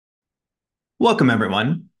Welcome,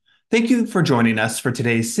 everyone. Thank you for joining us for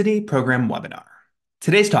today's CITI program webinar.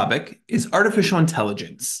 Today's topic is artificial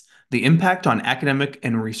intelligence, the impact on academic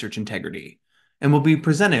and research integrity, and will be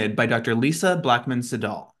presented by Dr. Lisa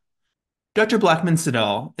Blackman-Siddall. Dr.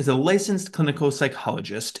 Blackman-Siddall is a licensed clinical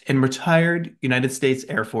psychologist and retired United States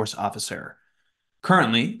Air Force officer.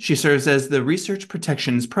 Currently, she serves as the Research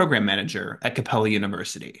Protections Program Manager at Capella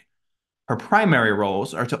University. Her primary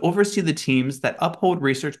roles are to oversee the teams that uphold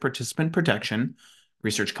research participant protection,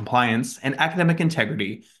 research compliance, and academic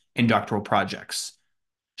integrity in doctoral projects.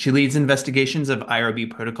 She leads investigations of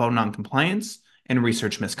IRB protocol noncompliance and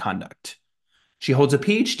research misconduct. She holds a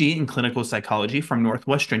PhD in clinical psychology from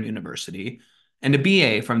Northwestern University and a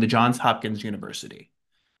BA from the Johns Hopkins University.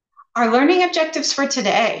 Our learning objectives for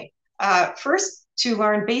today. First, to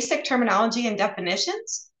learn basic terminology and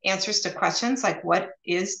definitions, answers to questions like what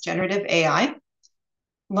is generative AI,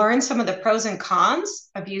 learn some of the pros and cons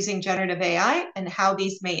of using generative AI and how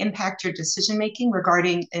these may impact your decision-making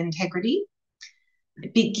regarding integrity.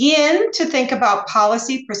 Begin to think about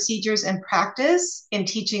policy, procedures, and practice in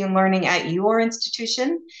teaching and learning at your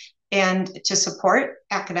institution and to support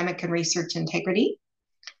academic and research integrity.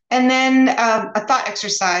 And then a thought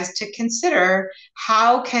exercise to consider: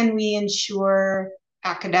 how can we ensure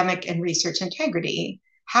academic and research integrity?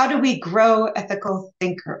 How do we grow ethical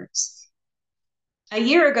thinkers? A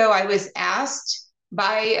year ago, I was asked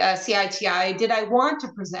by CITI, did I want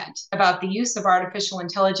to present about the use of artificial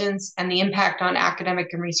intelligence and the impact on academic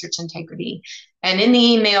and research integrity? And in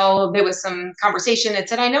the email, there was some conversation that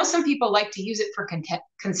said, I know some people like to use it for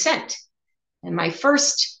consent. And my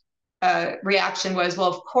first reaction was, well,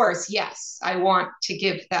 of course, yes, I want to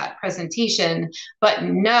give that presentation, but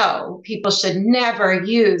no, people should never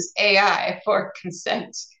use AI for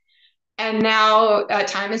consent. And now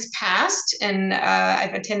time has passed, and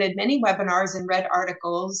I've attended many webinars and read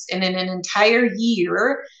articles, and in an entire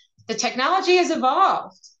year, the technology has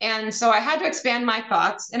evolved. And so I had to expand my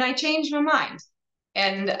thoughts, and I changed my mind,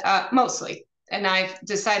 and mostly. And I've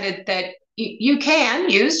decided that you can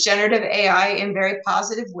use generative AI in very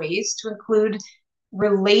positive ways to include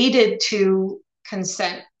related to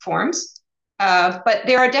consent forms. But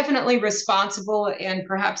there are definitely responsible and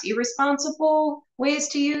perhaps irresponsible ways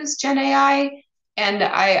to use Gen AI. And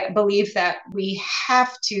I believe that we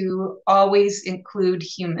have to always include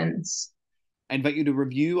humans. I invite you to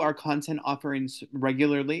review our content offerings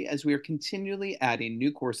regularly as we are continually adding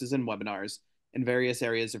new courses and webinars in various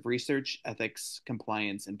areas of research, ethics,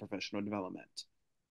 compliance, and professional development.